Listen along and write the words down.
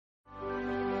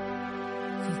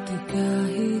Ketika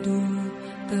hidup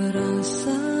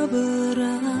terasa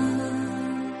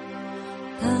berat,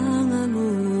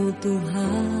 tangan-Mu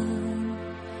Tuhan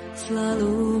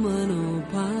selalu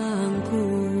menopangku.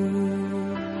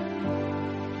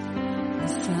 Di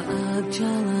saat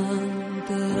jalan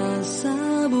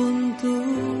terasa buntu,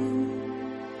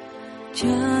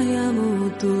 cahaya-Mu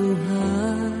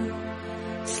Tuhan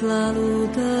selalu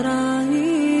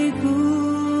terangiku.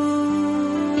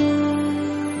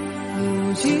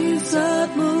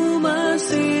 Mujizat-Mu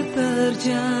masih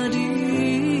terjadi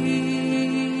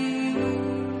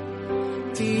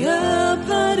tiap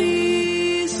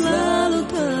hari, selalu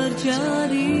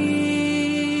terjadi.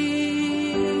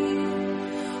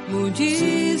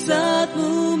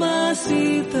 Mujizat-Mu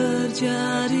masih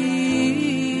terjadi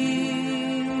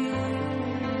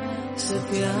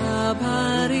setiap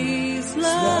hari,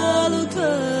 selalu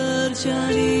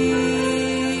terjadi.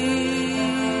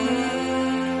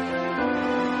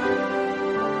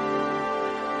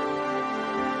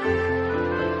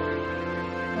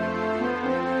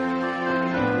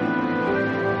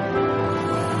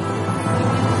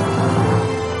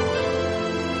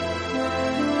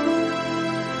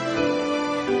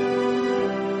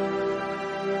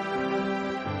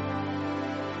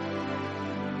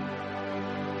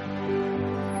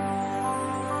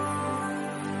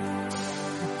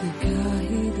 Ketika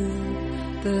hidup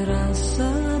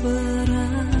terasa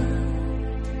berat,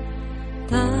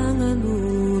 tangan-Mu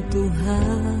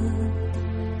Tuhan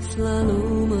selalu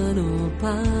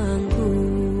menopangku.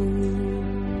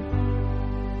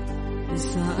 Di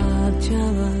saat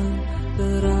jalan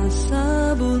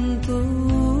terasa buntu,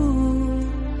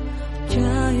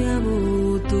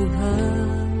 cahaya-Mu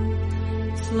Tuhan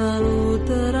selalu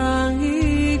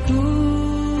terangiku.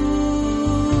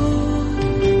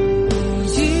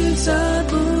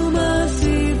 Mujizat-Mu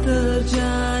masih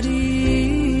terjadi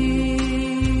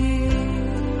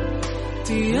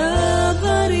tiap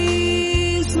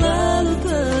hari, selalu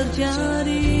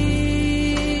terjadi.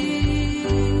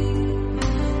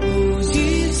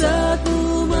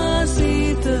 Mujizat-Mu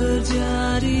masih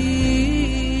terjadi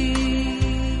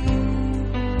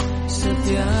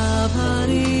setiap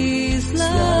hari,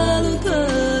 selalu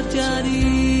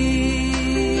terjadi.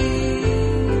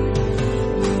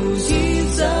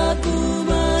 Mujizat-Mu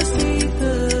masih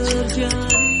terjadi.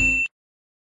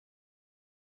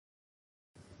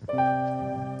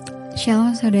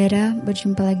 Shalom saudara,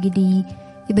 berjumpa lagi di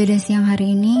ibadah siang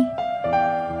hari ini.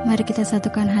 Mari kita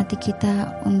satukan hati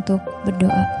kita untuk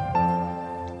berdoa.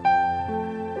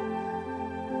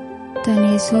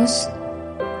 Tuhan Yesus,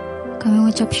 kami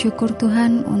mengucap syukur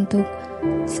Tuhan untuk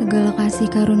segala kasih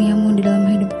karunia-Mu di dalam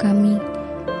hidup kami.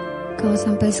 Kalau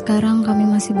sampai sekarang kami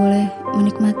masih boleh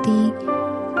menikmati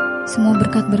semua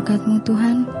berkat-berkat-Mu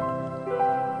Tuhan.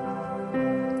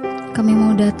 Kami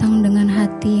mau datang dengan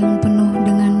hati yang penuh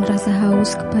dengan rasa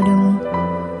haus kepadamu.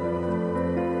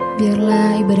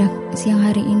 Biarlah ibadah siang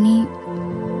hari ini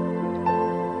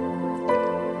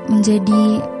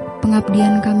menjadi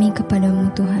pengabdian kami kepadamu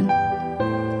Tuhan.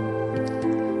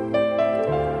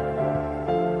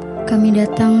 Kami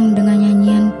datang dengan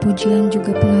nyanyian, pujian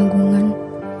juga pengagungan.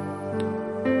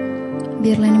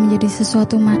 Biarlah ini menjadi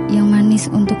sesuatu yang manis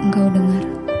untuk Engkau dengar.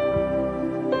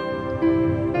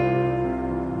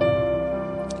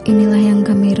 Inilah yang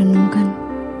kami renungkan.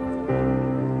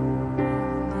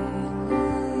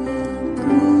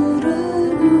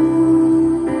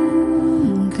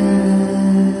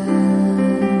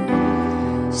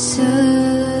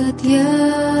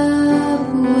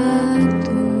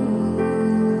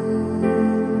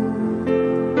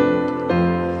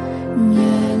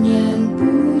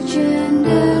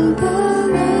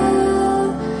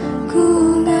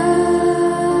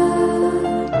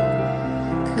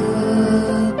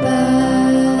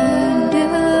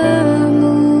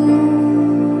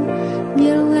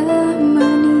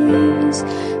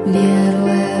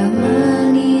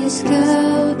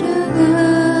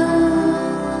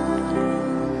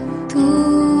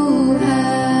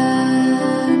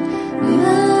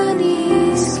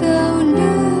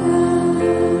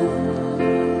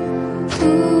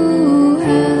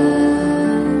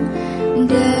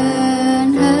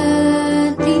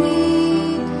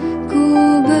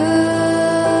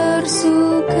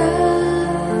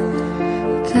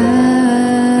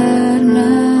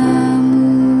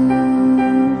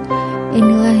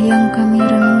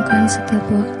 Setiap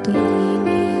waktu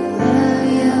inilah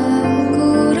yang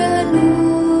ku renungkan,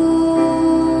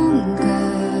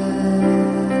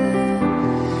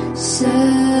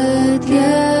 setiap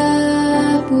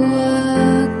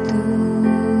waktu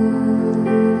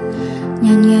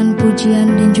nyanyian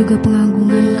pujian dan juga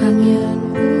pengagungan kami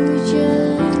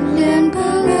dan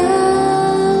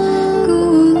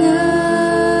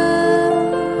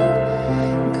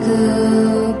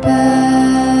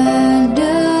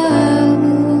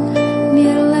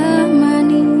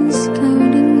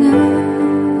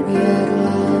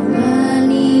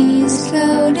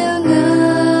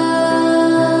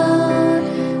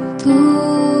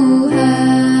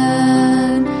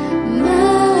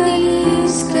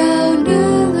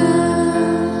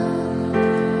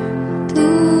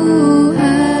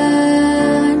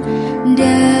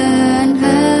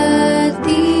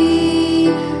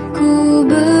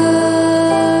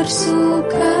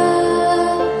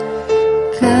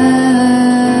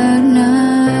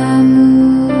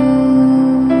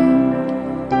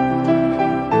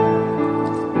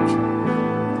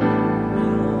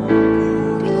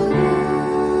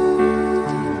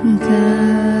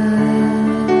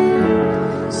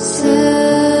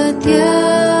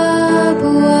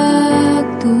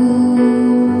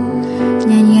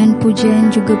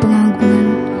pujian juga pengagungan.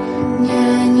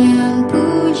 Nyanyian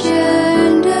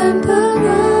pujian dan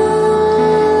pengagungan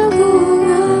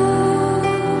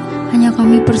Hanya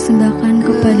kami persembahkan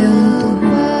kepadamu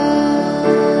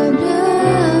Tuhan.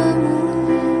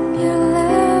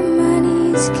 Biarlah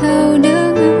manis kau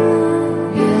dengar,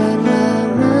 biarlah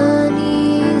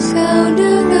manis kau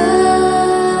dengar,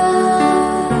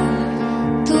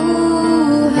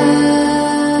 Tuhan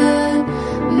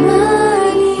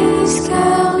manis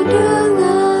kau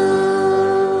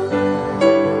dengar,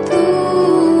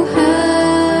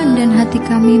 Tuhan. Dan hati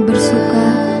kami bersuka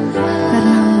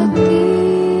karenamu.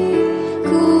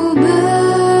 Ku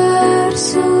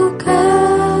bersuka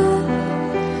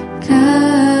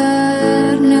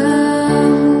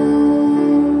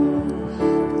karenamu.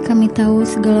 Kami tahu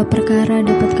segala perkara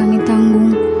dapat kami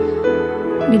tanggung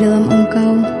di dalam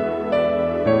Engkau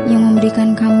yang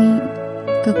memberikan kami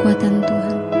kekuatan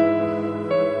Tuhan.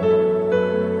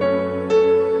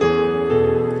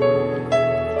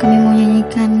 Kami mau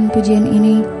nyanyikan pujian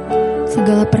ini,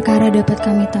 segala perkara dapat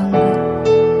kami tanggung.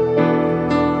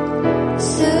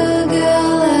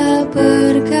 Segala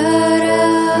perkara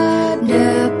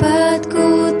dapat ku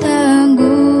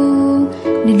tanggung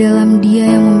Di dalam Dia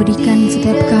yang memberikan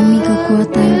setiap kami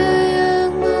kekuatan.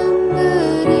 yang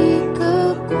memberi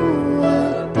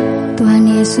kekuatan. Tuhan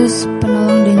Yesus,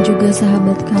 penolong dan juga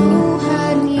sahabat kami.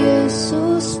 Tuhan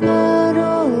Yesus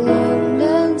penolong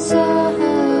dan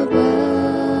sahabat.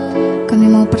 Kami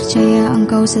mau percaya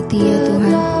Engkau setia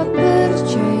Tuhan. Tetap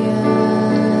percaya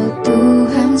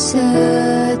Tuhan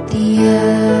setia.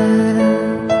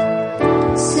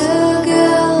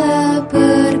 Segala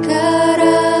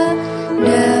perkara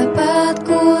dapat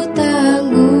ku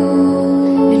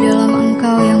tanggung Di dalam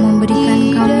Engkau yang memberikan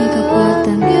kami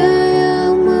kekuatan. Dia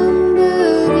yang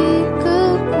memberi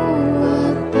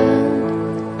kekuatan.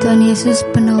 Tuhan Yesus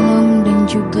penolong dan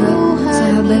juga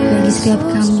sahabat bagi setiap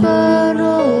kami.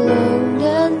 Penolong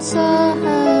dan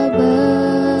sahabat.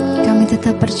 Kami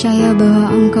tetap percaya bahwa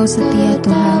Engkau setia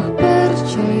Tuhan. Tetap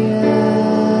percaya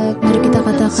Mari kita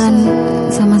katakan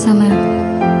sama-sama.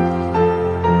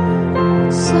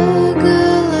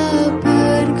 segala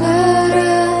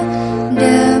perkara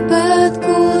dapat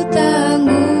ku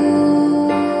tanggung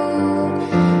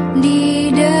di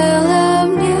dalam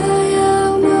Dia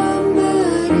yang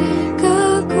memberi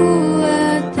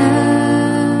kekuatan.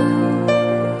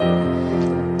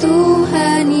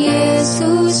 Tuhan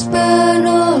Yesus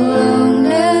penolong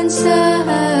dan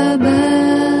sahabat.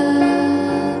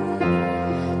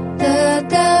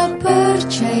 Tetap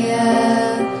percaya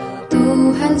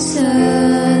Tuhan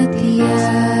setia.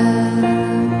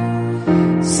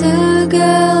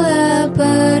 Segala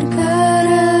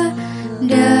perkara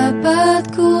dapat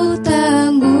ku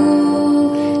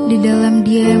tanggung Di dalam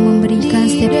Dia yang memberikan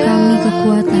setiap kami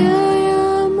kekuatan.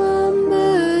 yang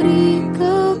memberi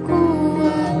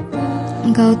kekuatan.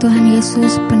 Engkau Tuhan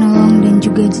Yesus penolong dan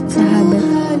juga sahabat.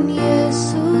 Tuhan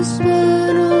Yesus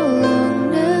penolong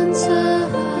dan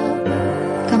sahabat.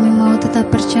 Kami mau tetap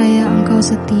percaya Engkau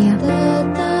setia.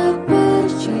 Tetap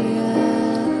percaya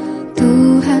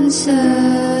Tuhan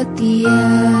setia.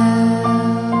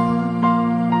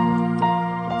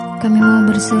 Kami mau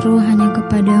berseru hanya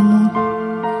kepadamu.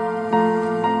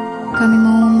 Kami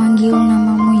mau memanggil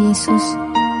namamu Yesus.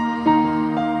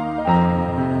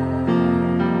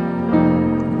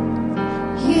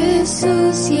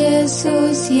 Yesus,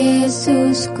 Yesus,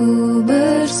 Yesus, ku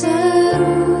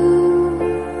berseru.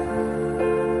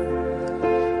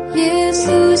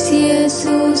 Yesus,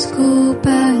 Yesus, ku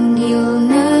panggil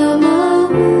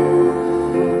namamu.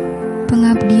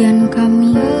 Pengabdian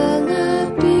kami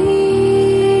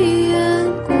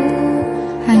Pengabdianku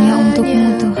hanya untukmu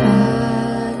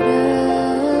Tuhan.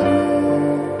 padamu.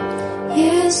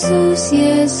 Yesus,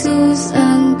 Yesus,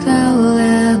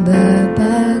 Engkaulah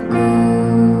Bapa-Ku.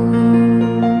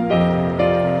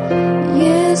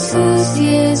 Yesus,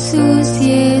 Yesus,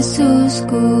 Yesus,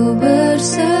 ku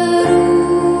berseru.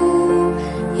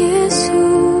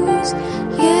 Yesus,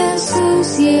 Yesus,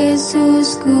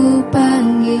 Yesus, ku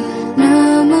panggil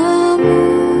namamu.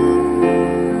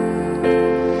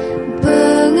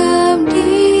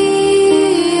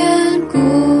 Pengabdianku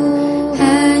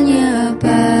hanya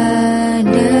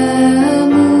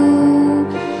padamu.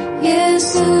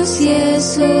 Yesus,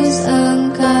 Yesus,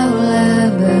 Engkaulah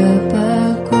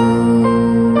Bapa-Ku.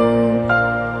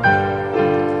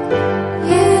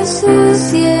 Yesus,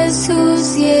 Yesus,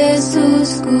 Yesus,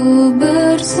 ku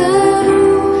berseru.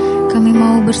 Kami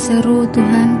mau berseru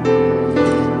Tuhan.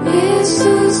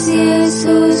 Yesus,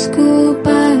 Yesus, ku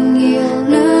panggil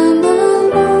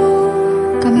namamu.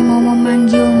 Kami mau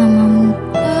memanggil namamu.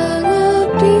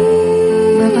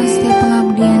 Pengabdian Bahkan setiap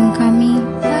pengabdian kami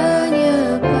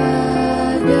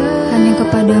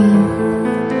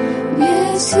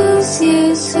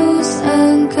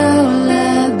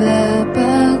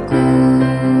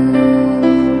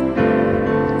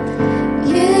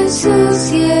Yesus,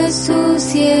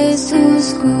 Yesus,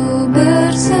 Yesus, ku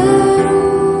berseru.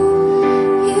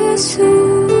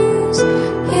 Yesus,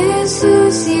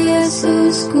 Yesus,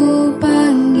 Yesus, ku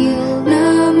panggil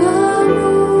namamu.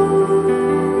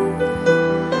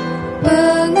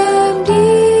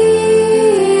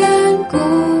 Pengabdianku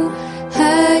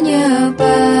hanya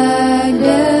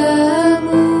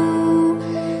padamu.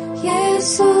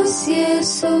 Yesus,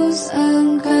 Yesus,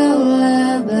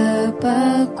 Engkaulah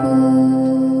Bapa-Ku.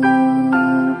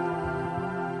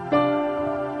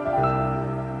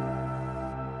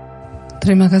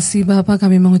 Terima kasih Bapak,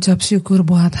 kami mengucap syukur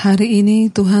buat hari ini.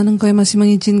 Tuhan, Engkau yang masih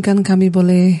mengizinkan kami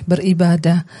boleh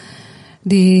beribadah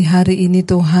di hari ini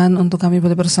Tuhan, untuk kami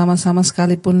boleh bersama-sama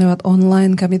sekalipun lewat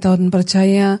online. Kami tahu dan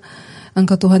percaya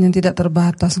Engkau Tuhan yang tidak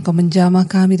terbatas. Engkau menjamah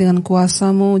kami dengan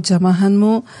kuasa-Mu,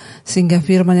 jamahan-Mu, sehingga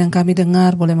firman yang kami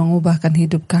dengar boleh mengubahkan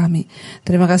hidup kami.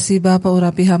 Terima kasih Bapa,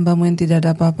 urapi hamba-Mu yang tidak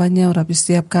ada apa-apanya, urapi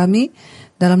setiap kami.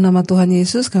 Dalam nama Tuhan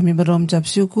Yesus kami berdoa mengucap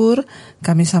syukur,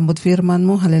 kami sambut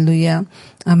firman-Mu, haleluya,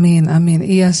 amin, amin.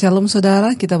 Iya, shalom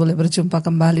saudara, kita boleh berjumpa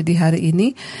kembali di hari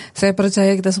ini. Saya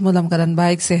percaya kita semua dalam keadaan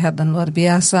baik, sehat dan luar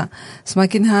biasa.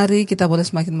 Semakin hari kita boleh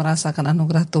semakin merasakan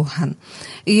anugerah Tuhan.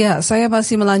 Iya, saya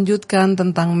masih melanjutkan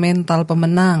tentang mental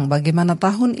pemenang. Bagaimana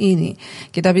tahun ini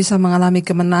kita bisa mengalami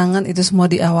kemenangan, itu semua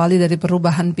diawali dari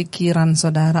perubahan pikiran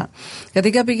saudara.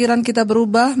 Ketika pikiran kita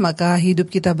berubah, maka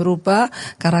hidup kita berubah,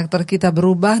 karakter kita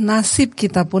berubah, nasib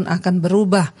kita pun akan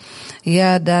berubah.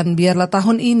 Ya, dan biarlah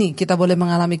tahun ini kita boleh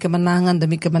mengalami kemenangan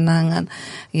demi kemenangan.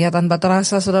 Ya, tanpa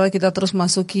terasa saudara, kita terus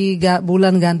masuki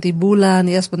bulan ganti bulan,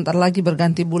 ya sebentar lagi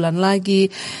berganti bulan lagi,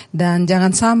 dan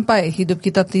jangan sampai hidup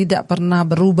kita tidak pernah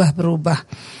berubah-berubah.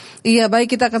 Iya,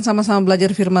 baik, kita akan sama-sama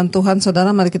belajar firman Tuhan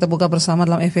saudara. Mari kita buka bersama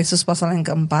dalam Efesus pasal yang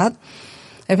keempat.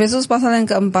 Efesus pasal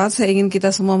yang keempat, saya ingin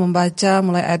kita semua membaca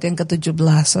mulai ayat yang ke-17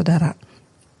 saudara.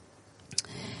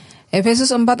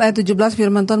 Efesus 4 ayat 17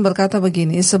 firman Tuhan berkata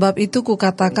begini, sebab itu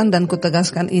kukatakan dan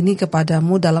kutegaskan ini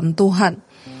kepadamu dalam Tuhan.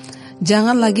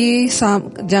 Jangan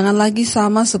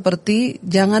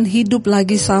hidup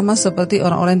lagi sama seperti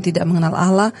orang-orang yang tidak mengenal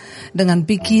Allah dengan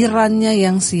pikirannya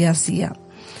yang sia-sia.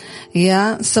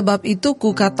 Ya, sebab itu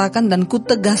kukatakan dan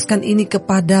kutegaskan ini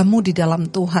kepadamu di dalam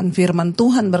Tuhan. Firman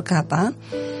Tuhan berkata,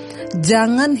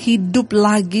 jangan hidup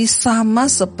lagi sama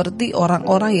seperti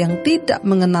orang-orang yang tidak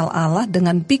mengenal Allah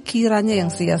dengan pikirannya yang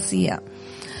sia-sia.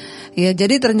 Ya,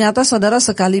 jadi ternyata saudara,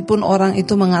 sekalipun orang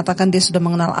itu mengatakan dia sudah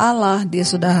mengenal Allah, dia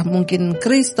sudah mungkin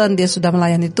Kristen, dia sudah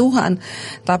melayani Tuhan,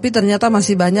 tapi ternyata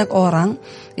masih banyak orang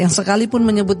yang sekalipun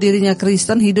menyebut dirinya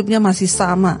Kristen, hidupnya masih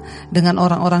sama dengan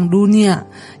orang-orang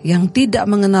dunia yang tidak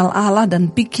mengenal Allah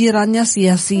dan pikirannya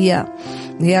sia-sia.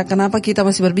 Ya, kenapa kita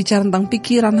masih berbicara tentang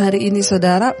pikiran hari ini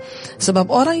saudara?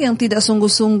 Sebab orang yang tidak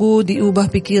sungguh-sungguh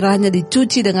diubah pikirannya,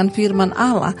 dicuci dengan firman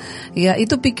Allah, ya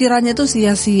itu pikirannya itu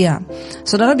sia-sia.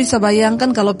 Saudara bisa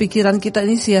bayangkan kalau pikiran kita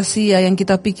ini sia-sia, yang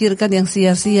kita pikirkan yang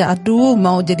sia-sia, aduh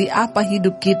mau jadi apa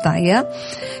hidup kita ya.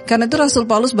 Karena itu Rasul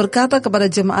Paulus berkata kepada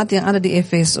jemaat yang ada di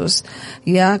Efesus,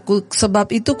 ya, sebab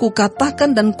itu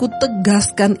kukatakan dan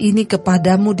kutegaskan ini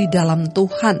kepadamu di dalam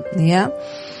Tuhan, ya.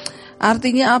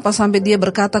 Artinya apa? Sampai dia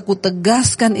berkata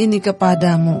kutegaskan ini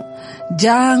kepadamu.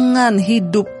 Jangan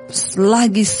hidup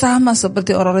lagi sama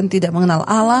seperti orang yang tidak mengenal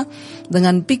Allah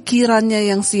dengan pikirannya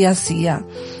yang sia-sia.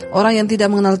 Orang yang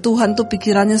tidak mengenal Tuhan tuh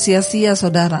pikirannya sia-sia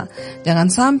saudara. Jangan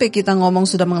sampai kita ngomong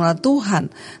sudah mengenal Tuhan,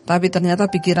 tapi ternyata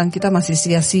pikiran kita masih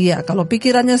sia-sia. Kalau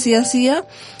pikirannya sia-sia,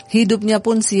 hidupnya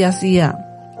pun sia-sia.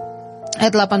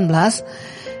 Ayat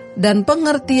 18, dan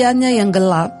pengertiannya yang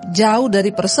gelap jauh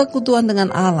dari persekutuan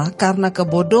dengan Allah karena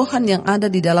kebodohan yang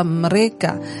ada di dalam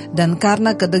mereka dan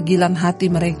karena kedegilan hati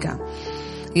mereka.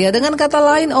 Ya, dengan kata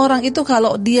lain, orang itu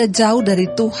kalau dia jauh dari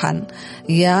Tuhan,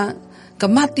 ya,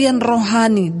 kematian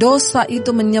rohani, dosa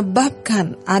itu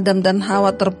menyebabkan Adam dan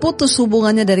Hawa terputus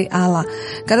hubungannya dari Allah.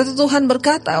 Karena itu Tuhan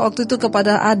berkata waktu itu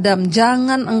kepada Adam,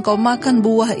 jangan engkau makan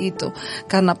buah itu,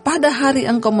 karena pada hari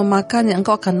engkau memakannya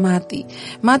engkau akan mati.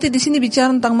 Mati di sini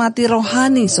bicara tentang mati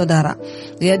rohani, saudara.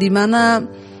 Ya, di mana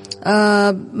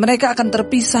mereka akan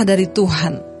terpisah dari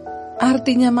Tuhan.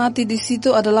 Artinya mati di situ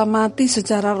adalah mati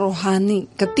secara rohani.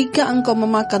 Ketika engkau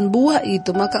memakan buah itu,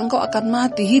 maka engkau akan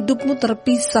mati. Hidupmu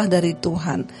terpisah dari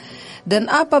Tuhan. Dan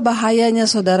apa bahayanya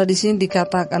saudara, di sini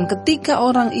dikatakan ketika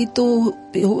orang itu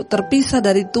terpisah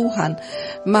dari Tuhan,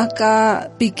 maka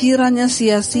pikirannya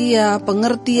sia-sia,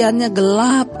 pengertiannya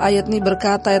gelap. Ayat ini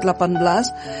berkata, ayat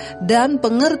 18, dan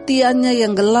pengertiannya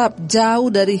yang gelap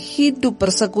jauh dari hidup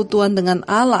persekutuan dengan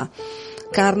Allah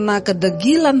karena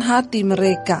kedegilan hati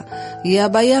mereka. Ya,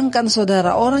 bayangkan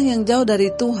saudara, orang yang jauh dari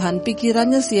Tuhan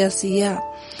pikirannya sia-sia.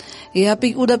 Ya,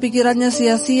 udah pikirannya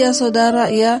sia-sia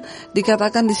saudara ya.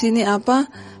 Dikatakan di sini apa?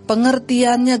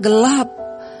 Pengertiannya gelap.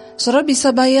 Saudara bisa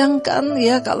bayangkan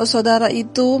ya kalau saudara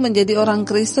itu menjadi orang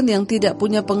Kristen yang tidak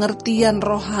punya pengertian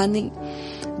rohani.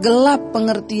 Gelap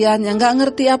pengertiannya, nggak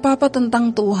ngerti apa-apa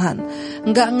tentang Tuhan,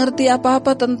 nggak ngerti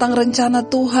apa-apa tentang rencana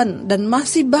Tuhan, dan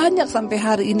masih banyak sampai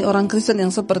hari ini orang Kristen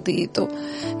yang seperti itu.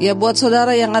 Ya, buat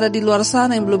saudara yang ada di luar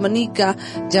sana yang belum menikah,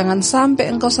 jangan sampai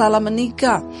engkau salah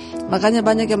menikah. Makanya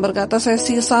banyak yang berkata, saya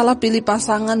sih salah pilih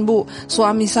pasangan bu,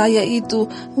 suami saya itu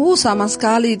sama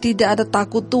sekali tidak ada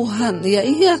takut Tuhan. Ya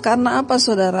iya, karena apa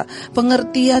saudara?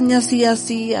 Pengertiannya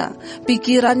sia-sia,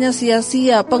 pikirannya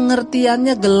sia-sia,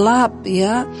 pengertiannya gelap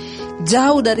ya.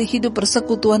 Jauh dari hidup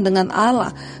persekutuan dengan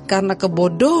Allah karena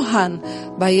kebodohan.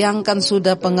 Bayangkan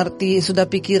sudah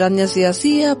pikirannya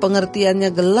sia-sia,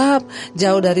 pengertiannya gelap,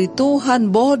 jauh dari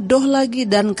Tuhan, bodoh lagi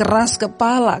dan keras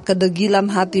kepala, kedegilan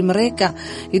hati mereka.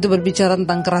 Itu berbicara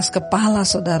tentang keras kepala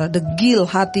saudara, degil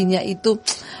hatinya itu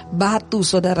batu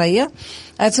saudara ya.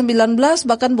 Ayat 19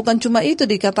 bahkan bukan cuma itu,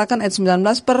 dikatakan ayat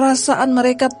 19 perasaan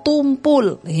mereka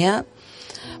tumpul ya.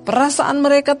 Perasaan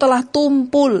mereka telah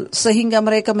tumpul sehingga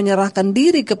mereka menyerahkan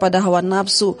diri kepada hawa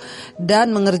nafsu dan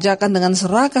mengerjakan dengan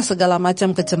serakah segala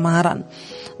macam kecemaran.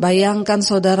 Bayangkan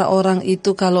saudara, orang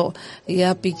itu kalau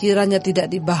ya pikirannya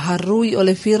tidak dibaharui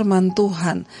oleh firman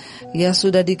Tuhan, ya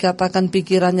sudah dikatakan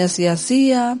pikirannya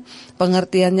sia-sia,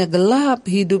 pengertiannya gelap,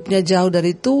 hidupnya jauh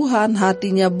dari Tuhan,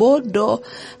 hatinya bodoh,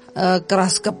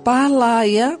 keras kepala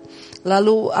ya.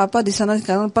 Lalu apa di sana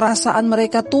sekarang perasaan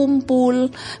mereka tumpul,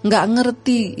 nggak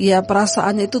ngerti ya,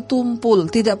 perasaannya itu tumpul,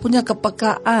 tidak punya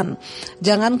kepekaan.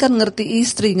 Jangankan ngerti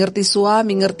istri, ngerti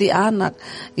suami, ngerti anak,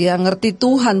 ya ngerti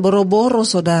Tuhan boro-boro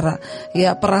saudara.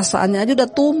 Ya perasaannya aja udah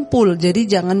tumpul. Jadi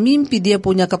jangan mimpi dia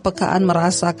punya kepekaan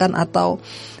merasakan atau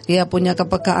ya punya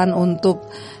kepekaan untuk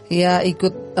ya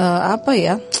ikut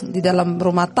di dalam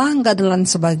rumah tangga dan lain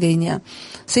sebagainya.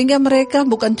 Sehingga mereka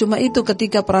bukan cuma itu,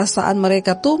 ketika perasaan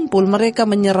mereka tumpul, mereka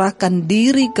menyerahkan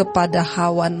diri kepada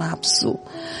hawa nafsu.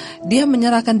 Dia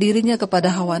menyerahkan dirinya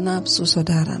kepada hawa nafsu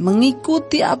saudara.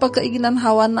 Mengikuti apa keinginan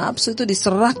hawa nafsu itu,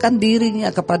 diserahkan dirinya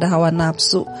kepada hawa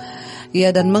nafsu.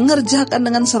 Ya, dan mengerjakan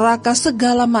dengan serakah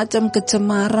segala macam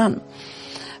kecemaran.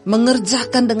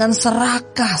 Mengerjakan dengan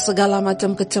serakah segala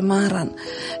macam kecemaran.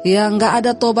 Ya, nggak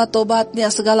ada tobat-tobatnya,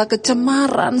 segala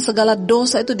kecemaran, segala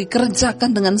dosa itu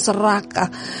dikerjakan dengan serakah.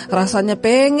 Rasanya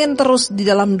pengen terus di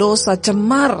dalam dosa,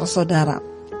 cemar saudara.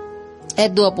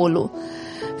 Ayat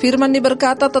 20. Firman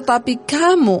berkata, tetapi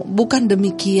kamu bukan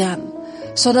demikian.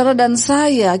 Saudara dan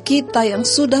saya, kita yang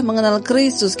sudah mengenal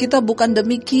Kristus, kita bukan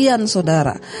demikian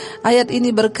saudara. Ayat ini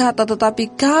berkata,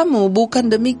 tetapi kamu bukan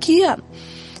demikian.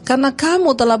 Karena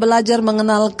kamu telah belajar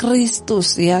mengenal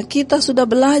Kristus ya. Kita sudah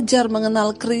belajar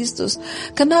mengenal Kristus.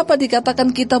 Kenapa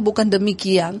dikatakan kita bukan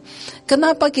demikian?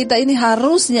 Kenapa kita ini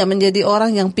harusnya menjadi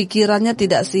orang yang pikirannya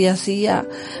tidak sia-sia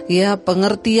ya,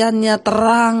 pengertiannya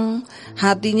terang,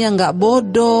 hatinya enggak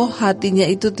bodoh, hatinya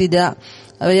itu tidak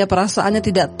ya, perasaannya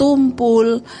tidak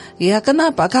tumpul ya.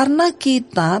 Kenapa? Karena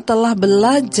kita telah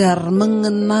belajar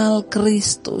mengenal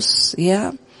Kristus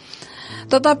ya.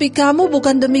 Tetapi kamu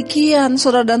bukan demikian,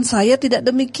 saudara dan saya tidak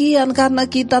demikian, karena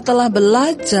kita telah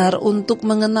belajar untuk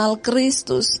mengenal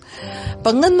Kristus.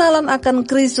 Pengenalan akan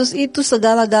Kristus itu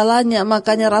segala-galanya.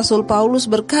 Makanya Rasul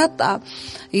Paulus berkata,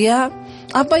 ya,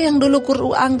 apa yang dulu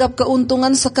ku anggap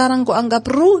keuntungan sekarang ku anggap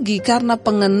rugi, karena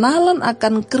pengenalan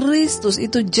akan Kristus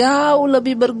itu jauh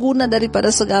lebih berguna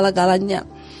daripada segala-galanya.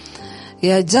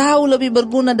 Ya, jauh lebih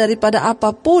berguna daripada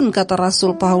apapun, kata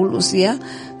Rasul Paulus ya.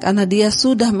 Karena dia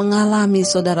sudah mengalami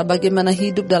saudara bagaimana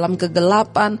hidup dalam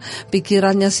kegelapan,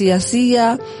 pikirannya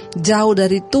sia-sia, jauh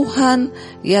dari Tuhan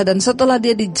ya. Dan setelah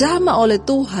dia dijamah oleh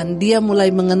Tuhan, dia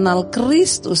mulai mengenal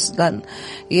Kristus. Dan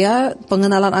ya,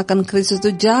 pengenalan akan Kristus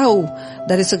itu jauh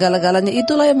dari segala-galanya.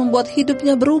 Itulah yang membuat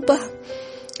hidupnya berubah.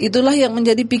 Itulah yang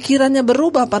menjadi pikirannya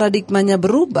berubah, paradigmanya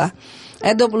berubah.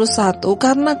 Ayat 21,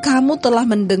 karena kamu telah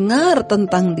mendengar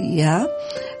tentang dia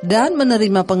dan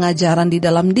menerima pengajaran di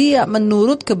dalam dia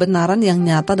menurut kebenaran yang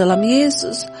nyata dalam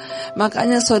Yesus.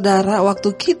 Makanya saudara,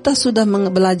 waktu kita sudah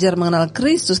belajar mengenal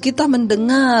Kristus, kita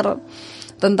mendengar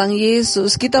tentang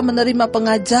Yesus, kita menerima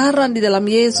pengajaran di dalam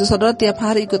Yesus. Saudara tiap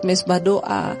hari ikut mesbah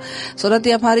doa, saudara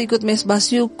tiap hari ikut mesbah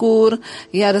syukur.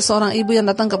 Ya, ada seorang ibu yang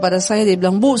datang kepada saya, dia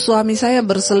bilang, Bu, suami saya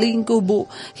berselingkuh bu,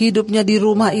 hidupnya di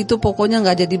rumah itu pokoknya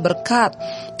gak jadi berkat,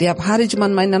 tiap hari cuma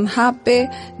mainan HP,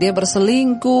 dia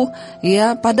berselingkuh.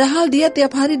 Ya, padahal dia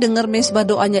tiap hari dengar mesbah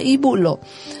doanya ibu loh.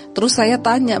 Terus saya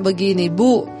tanya begini,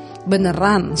 Bu,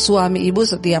 beneran suami ibu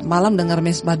setiap malam dengar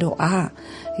mesbah doa?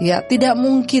 Ya, tidak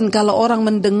mungkin kalau orang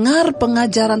mendengar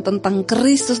pengajaran tentang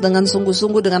Kristus dengan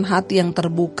sungguh-sungguh, dengan hati yang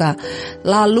terbuka,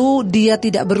 lalu dia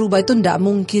tidak berubah. Itu tidak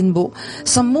mungkin, Bu.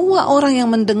 Semua orang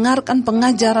yang mendengarkan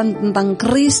pengajaran tentang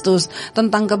Kristus,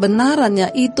 tentang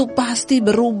kebenarannya, itu pasti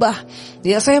berubah.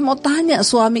 Ya, saya mau tanya,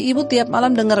 suami ibu tiap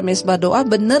malam dengar mesbah doa,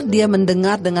 benar dia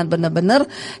mendengar dengan benar-benar?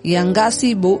 Ya enggak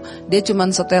sih, Bu. Dia cuma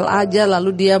setel aja,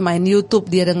 lalu dia main YouTube,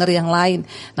 dia dengar yang lain.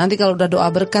 Nanti kalau udah doa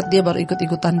berkat, dia baru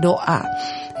ikut-ikutan doa.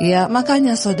 Ya,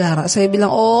 makanya saudara, saya bilang,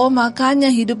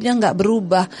 makanya hidupnya nggak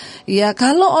berubah. Ya,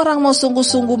 kalau orang mau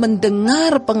sungguh-sungguh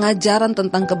mendengar pengajaran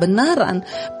tentang kebenaran,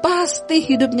 pasti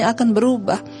hidupnya akan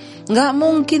berubah. Nggak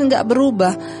mungkin nggak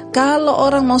berubah. Kalau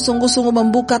orang mau sungguh-sungguh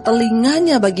membuka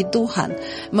telinganya bagi Tuhan,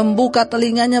 membuka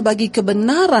telinganya bagi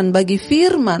kebenaran, bagi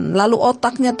firman, lalu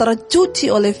otaknya tercuci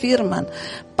oleh firman,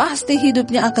 pasti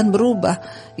hidupnya akan berubah.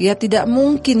 Ya, tidak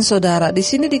mungkin saudara. Di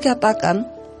sini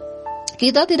dikatakan,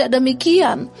 kita tidak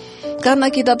demikian, karena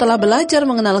kita telah belajar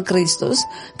mengenal Kristus,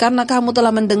 karena kamu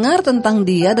telah mendengar tentang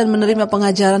Dia dan menerima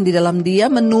pengajaran di dalam Dia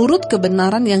menurut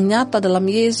kebenaran yang nyata dalam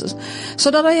Yesus.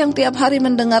 Saudara yang tiap hari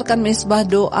mendengarkan mesbah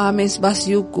doa, mesbah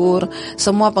syukur,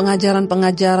 semua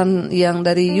pengajaran-pengajaran yang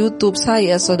dari YouTube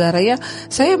saya, saudara ya,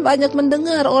 saya banyak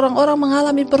mendengar orang-orang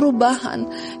mengalami perubahan.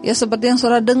 Ya, seperti yang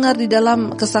saudara dengar di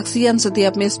dalam kesaksian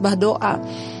setiap mesbah doa.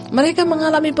 Mereka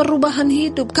mengalami perubahan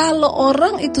hidup. Kalau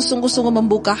orang itu sungguh-sungguh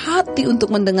membuka hati untuk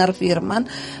mendengar firman,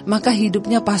 maka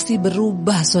hidupnya pasti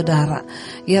berubah, saudara.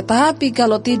 Ya, tapi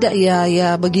kalau tidak,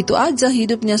 ya begitu aja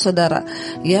hidupnya, saudara.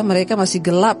 Ya, mereka masih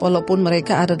gelap walaupun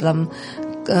mereka ada dalam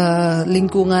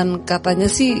lingkungan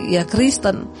katanya sih ya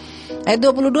Kristen.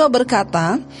 Ayat 22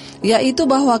 berkata, yaitu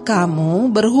bahwa kamu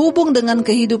berhubung dengan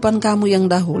kehidupan kamu yang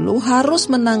dahulu harus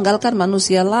menanggalkan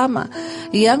manusia lama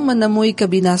yang menemui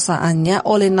kebinasaannya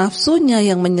oleh nafsunya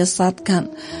yang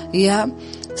menyesatkan. Ya,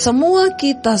 semua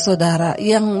kita saudara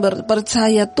yang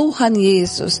percaya Tuhan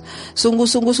Yesus,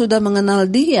 sungguh-sungguh sudah mengenal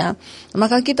Dia,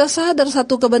 maka kita sadar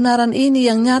satu kebenaran ini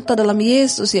yang nyata dalam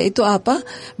Yesus, yaitu apa?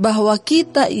 Bahwa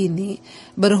kita ini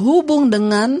berhubung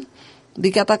dengan,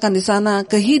 dikatakan di sana,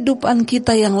 kehidupan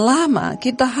kita yang lama.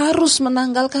 Kita harus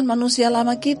menanggalkan manusia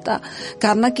lama kita,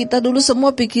 karena kita dulu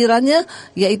semua pikirannya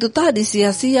yaitu tadi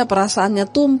sia-sia, perasaannya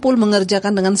tumpul,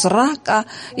 mengerjakan dengan serakah,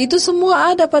 itu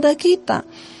semua ada pada kita.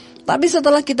 Tapi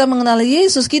setelah kita mengenal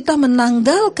Yesus, kita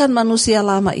menanggalkan manusia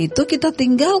lama itu, kita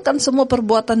tinggalkan semua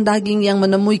perbuatan daging yang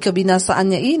menemui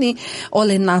kebinasaannya ini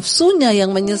oleh nafsunya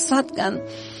yang menyesatkan.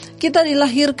 Kita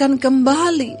dilahirkan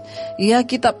kembali. Ya,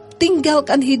 kita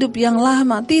tinggalkan hidup yang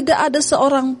lama. Tidak ada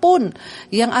seorang pun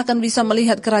yang akan bisa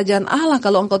melihat kerajaan Allah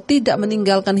kalau engkau tidak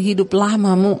meninggalkan hidup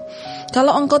lamamu.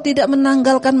 Kalau engkau tidak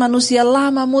menanggalkan manusia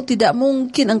lamamu, tidak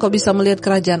mungkin engkau bisa melihat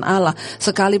kerajaan Allah.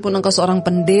 Sekalipun engkau seorang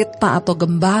pendeta atau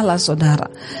gembala, saudara.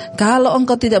 Kalau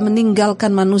engkau tidak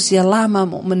meninggalkan manusia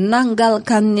lamamu,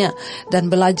 menanggalkannya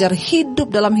dan belajar hidup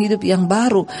dalam hidup yang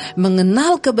baru,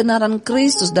 mengenal kebenaran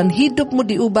Kristus dan hidupmu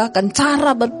diubahkan,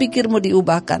 cara berpikirmu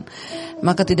diubahkan,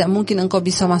 maka tidak mungkin engkau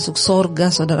bisa masuk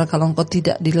sorga, saudara, kalau engkau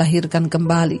tidak dilahirkan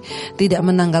kembali, tidak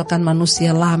menanggalkan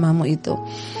manusia lamamu itu.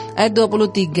 Ayat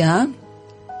 23,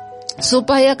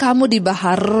 supaya kamu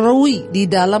dibaharui di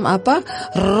dalam apa?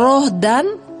 Roh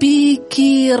dan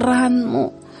pikiranmu.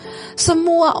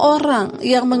 Semua orang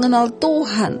yang mengenal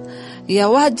Tuhan, ya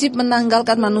wajib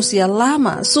menanggalkan manusia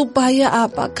lama, supaya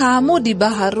apa? Kamu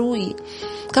dibaharui.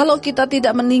 Kalau kita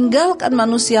tidak meninggalkan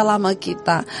manusia lama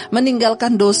kita,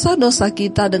 meninggalkan dosa-dosa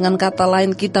kita, dengan kata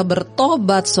lain kita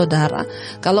bertobat, saudara.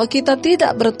 Kalau kita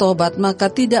tidak bertobat, maka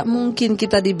tidak mungkin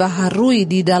kita dibaharui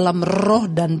di dalam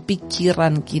roh dan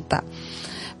pikiran kita.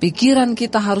 Pikiran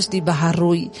kita harus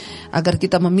dibaharui agar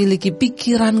kita memiliki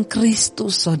pikiran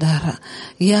Kristus, saudara.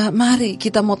 Ya, mari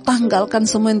kita mau tanggalkan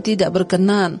semua yang tidak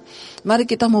berkenan. Mari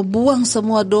kita mau buang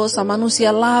semua dosa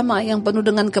manusia lama yang penuh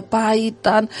dengan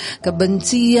kepahitan,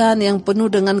 kebencian, yang penuh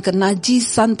dengan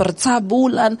kenajisan,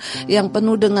 percabulan, yang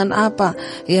penuh dengan apa?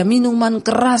 Ya, minuman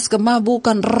keras,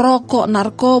 kemabukan, rokok,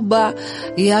 narkoba.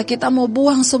 Ya, kita mau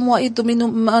buang semua itu,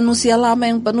 manusia lama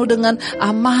yang penuh dengan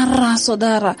amarah,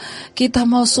 saudara. Kita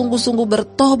mau sungguh-sungguh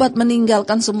bertobat,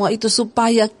 meninggalkan semua itu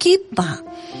supaya kita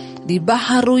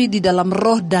dibaharui di dalam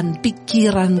roh dan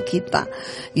pikiran kita.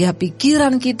 Ya,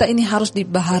 pikiran kita ini harus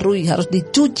dibaharui, harus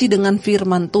dicuci dengan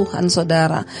firman Tuhan,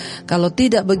 saudara. Kalau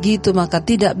tidak begitu, maka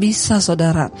tidak bisa,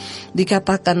 saudara.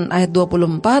 Dikatakan ayat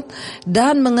 24,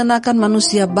 dan mengenakan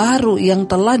manusia baru yang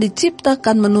telah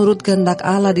diciptakan menurut kehendak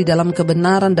Allah di dalam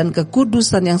kebenaran dan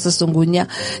kekudusan yang sesungguhnya.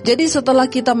 Jadi setelah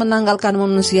kita menanggalkan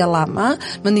manusia lama,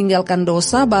 meninggalkan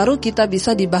dosa, baru kita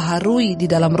bisa dibaharui di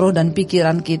dalam roh dan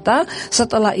pikiran kita.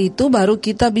 Setelah itu itu baru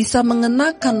kita bisa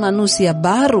mengenakan manusia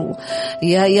baru.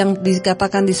 Ya, yang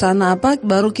dikatakan di sana apa?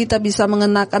 Baru kita bisa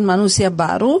mengenakan manusia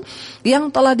baru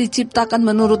yang telah diciptakan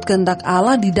menurut kehendak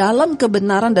Allah di dalam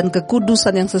kebenaran dan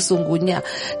kekudusan yang sesungguhnya.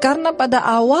 Karena pada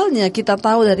awalnya kita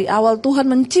tahu dari awal Tuhan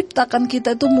menciptakan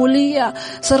kita itu mulia,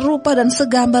 serupa dan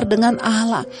segambar dengan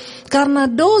Allah. Karena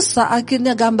dosa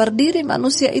akhirnya gambar diri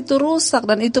manusia itu rusak,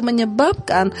 dan itu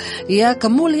menyebabkan ya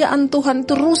kemuliaan Tuhan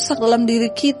itu rusak dalam diri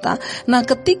kita. Nah,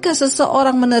 ketika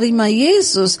seseorang menerima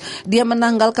Yesus, dia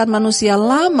menanggalkan manusia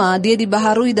lama, dia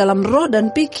dibaharui dalam roh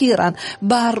dan pikiran,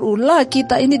 barulah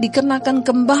kita ini dikenakan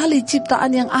kembali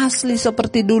ciptaan yang asli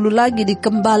seperti dulu lagi,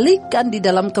 dikembalikan di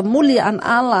dalam kemuliaan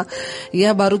Allah.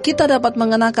 Ya, baru kita dapat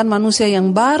mengenakan manusia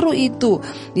yang baru itu,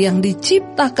 yang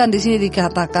diciptakan di sini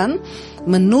dikatakan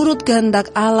menurut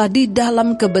kehendak Allah di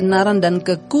dalam kebenaran dan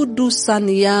kekudusan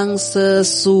yang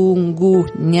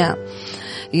sesungguhnya.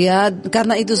 Ya,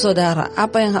 karena itu saudara,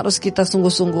 apa yang harus kita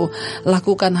sungguh-sungguh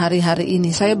lakukan hari-hari ini?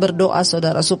 Saya berdoa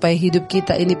saudara supaya hidup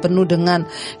kita ini penuh dengan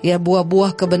ya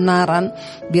buah-buah kebenaran,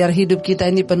 biar hidup kita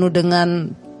ini penuh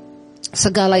dengan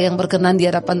segala yang berkenan di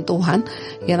hadapan Tuhan.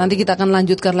 Ya, nanti kita akan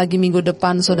lanjutkan lagi minggu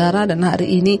depan saudara. Dan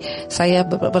hari ini saya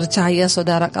percaya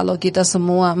saudara, kalau kita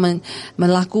semua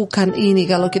melakukan ini,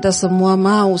 kalau kita semua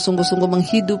mau sungguh-sungguh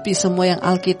menghidupi semua yang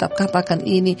Alkitab katakan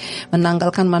ini,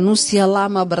 menanggalkan manusia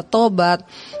lama, bertobat,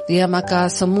 ya, maka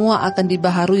semua akan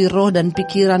dibaharui roh dan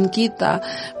pikiran kita.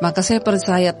 Maka saya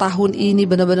percaya tahun ini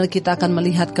benar-benar kita akan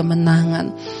melihat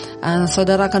kemenangan.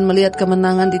 Saudara akan melihat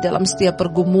kemenangan di dalam setiap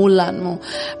pergumulanmu,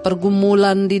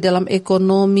 pergumulan di dalam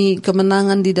ekonomi,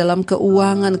 kemenangan di dalam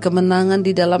keuangan, kemenangan di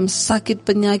dalam sakit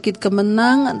penyakit,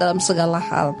 kemenangan dalam segala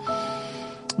hal.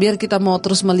 Biar kita mau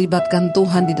terus melibatkan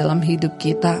Tuhan di dalam hidup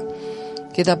kita.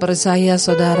 Kita percaya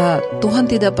saudara, Tuhan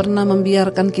tidak pernah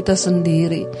membiarkan kita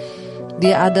sendiri.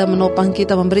 Dia ada menopang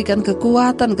kita, memberikan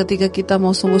kekuatan ketika kita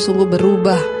mau sungguh-sungguh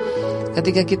berubah,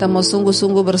 ketika kita mau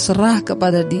sungguh-sungguh berserah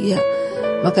kepada Dia.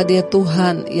 Maka Dia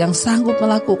Tuhan yang sanggup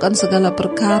melakukan segala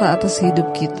perkara atas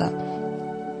hidup kita.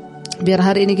 Biar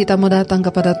hari ini kita mau datang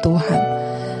kepada Tuhan,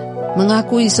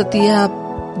 mengakui setiap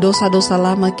dosa-dosa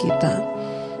lama kita,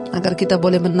 agar kita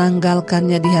boleh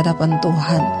menanggalkannya di hadapan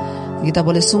Tuhan. Kita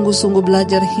boleh sungguh-sungguh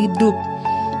belajar hidup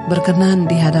berkenan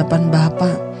di hadapan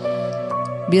Bapa.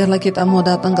 Biarlah kita mau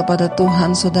datang kepada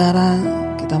Tuhan saudara.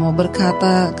 Kita mau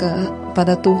berkata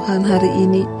kepada Tuhan hari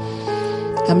ini,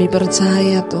 kami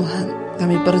percaya Tuhan,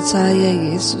 kami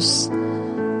percaya Yesus,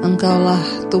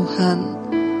 Engkaulah Tuhan,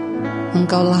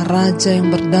 Engkaulah Raja yang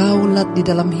berdaulat di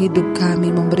dalam hidup kami,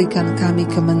 memberikan kami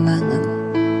kemenangan.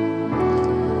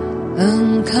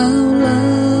 Engkaulah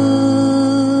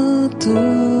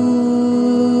Tuhan,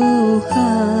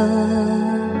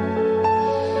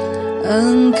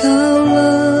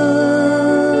 Engkaulah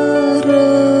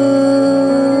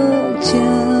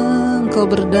Raja, Engkau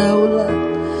berdaulat,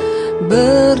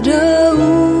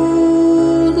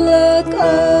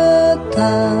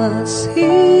 atas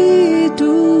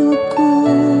hidupku,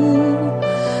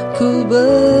 ku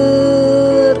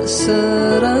berserah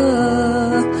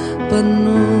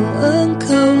penuh.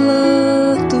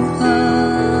 Engkaulah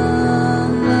Tuhan,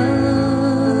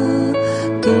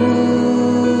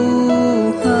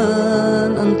 Tuhan,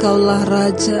 Engkaulah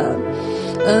Raja,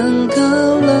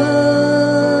 Engkaulah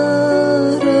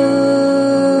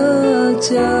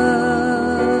Raja,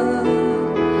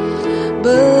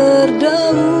 berdaulat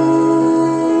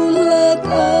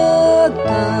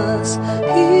atas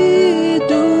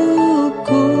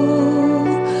hidupku,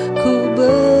 ku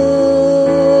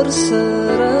berserah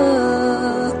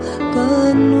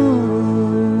penuh.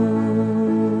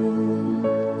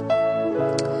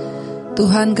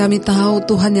 Tuhan, kami tahu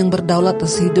Tuhan yang berdaulat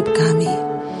atas hidup kami.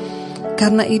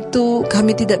 Karena itu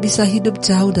kami tidak bisa hidup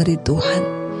jauh dari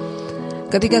Tuhan.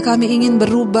 Ketika kami ingin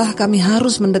berubah, kami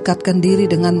harus mendekatkan diri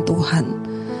dengan Tuhan.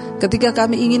 Ketika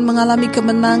kami ingin mengalami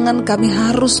kemenangan, kami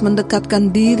harus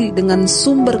mendekatkan diri dengan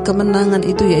sumber kemenangan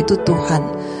itu, yaitu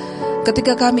Tuhan.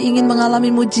 Ketika kami ingin mengalami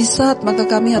mujizat, maka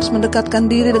kami harus mendekatkan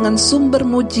diri dengan sumber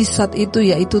mujizat itu,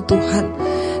 yaitu Tuhan.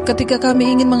 Ketika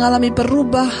kami ingin mengalami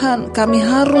perubahan, kami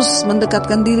harus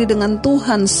mendekatkan diri dengan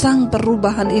Tuhan, Sang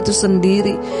Perubahan itu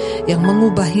sendiri yang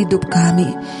mengubah hidup kami.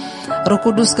 Roh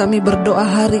Kudus, kami berdoa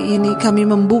hari ini, kami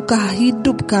membuka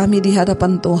hidup kami di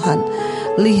hadapan Tuhan.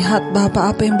 Lihat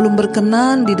Bapa apa yang belum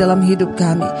berkenan di dalam hidup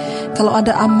kami. Kalau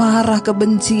ada amarah,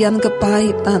 kebencian,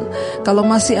 kepahitan, kalau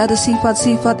masih ada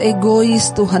sifat-sifat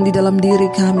egois Tuhan di dalam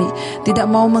diri kami, tidak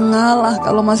mau mengalah,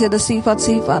 kalau masih ada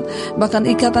sifat-sifat, bahkan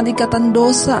ikatan-ikatan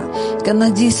dosa,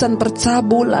 kenajisan,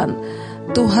 percabulan,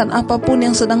 Tuhan, apapun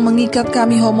yang sedang mengikat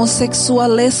kami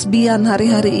homoseksual, lesbian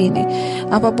hari-hari ini,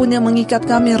 apapun yang mengikat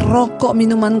kami rokok,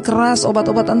 minuman keras,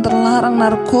 obat-obatan terlarang,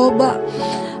 narkoba,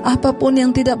 apapun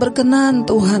yang tidak berkenan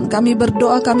Tuhan, kami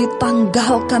berdoa, kami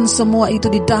tanggalkan semua itu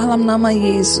di dalam nama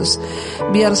Yesus.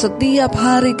 Biar setiap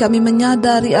hari kami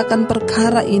menyadari akan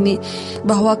perkara ini,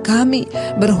 bahwa kami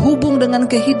berhubung dengan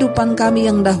kehidupan kami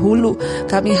yang dahulu.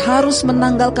 Kami harus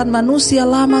menanggalkan manusia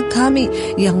lama kami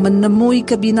yang menemui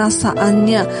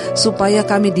kebinasaannya, supaya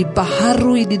kami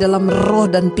dibaharui di dalam roh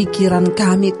dan pikiran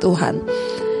kami Tuhan.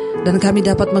 Dan kami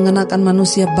dapat mengenakan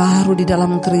manusia baru di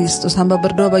dalam Kristus. Hamba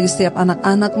berdoa bagi setiap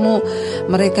anak-anak-Mu,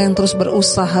 mereka yang terus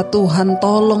berusaha Tuhan,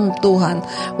 tolong Tuhan,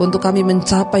 untuk kami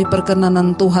mencapai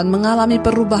perkenanan Tuhan, mengalami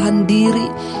perubahan diri,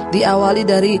 diawali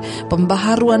dari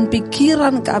pembaharuan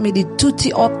pikiran kami, dicuci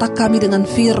otak kami dengan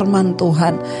firman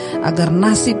Tuhan, agar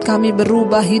nasib kami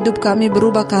berubah, hidup kami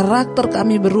berubah, karakter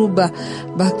kami berubah,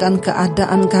 bahkan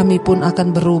keadaan kami pun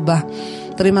akan berubah.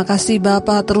 Terima kasih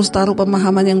Bapa, terus taruh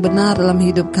pemahaman yang benar dalam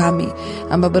hidup kami.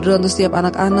 Hamba berdoa untuk setiap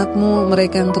anak-anak-Mu,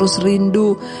 mereka yang terus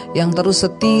rindu, yang terus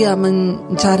setia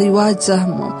mencari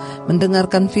wajah-Mu,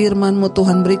 mendengarkan firman-Mu.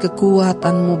 Tuhan, beri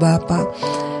kekuatan-Mu Bapa.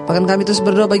 Bahkan kami terus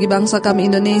berdoa bagi bangsa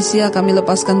kami Indonesia, kami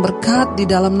lepaskan berkat di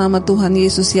dalam nama Tuhan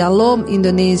Yesus. Shalom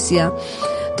Indonesia.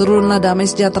 Turunlah damai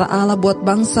sejahtera Allah buat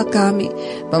bangsa kami.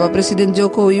 Bapak Presiden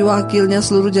Jokowi, wakilnya,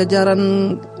 seluruh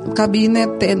jajaran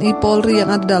kabinet, TNI, Polri yang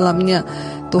ada dalamnya.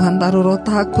 Tuhan, taruh roh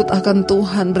takut akan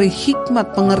Tuhan, beri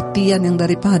hikmat pengertian yang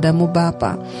daripada-Mu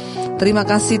Bapa. Terima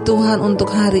kasih Tuhan untuk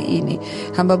hari ini.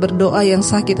 Hamba berdoa yang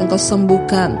sakit Engkau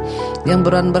sembuhkan, yang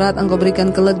berat-berat Engkau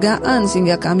berikan kelegaan,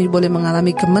 sehingga kami boleh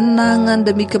mengalami kemenangan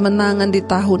demi kemenangan di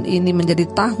tahun ini, menjadi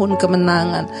tahun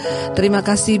kemenangan. Terima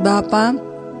kasih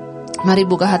Bapa. Mari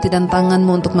buka hati dan tanganmu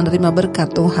untuk menerima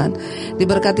berkat Tuhan.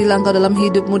 Diberkatilah Engkau dalam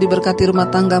hidupmu, diberkati rumah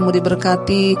tanggamu,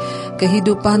 diberkati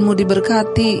kehidupanmu,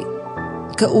 diberkati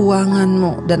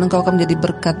keuanganmu, dan Engkau akan menjadi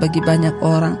berkat bagi banyak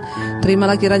orang.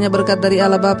 Terimalah kiranya berkat dari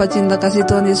Allah Bapa, cinta kasih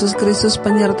Tuhan Yesus Kristus,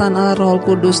 penyertaan Allah Roh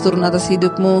Kudus turun atas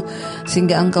hidupmu,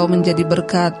 sehingga Engkau menjadi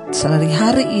berkat dari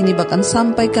hari ini bahkan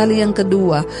sampai kali yang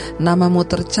kedua. Namamu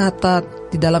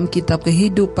tercatat di dalam kitab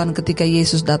kehidupan ketika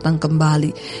Yesus datang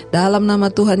kembali. Dalam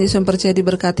nama Tuhan Yesus yang percaya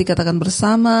diberkati, katakan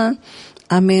bersama,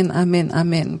 amin, amin,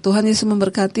 amin. Tuhan Yesus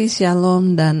memberkati.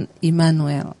 Shalom dan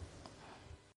Immanuel.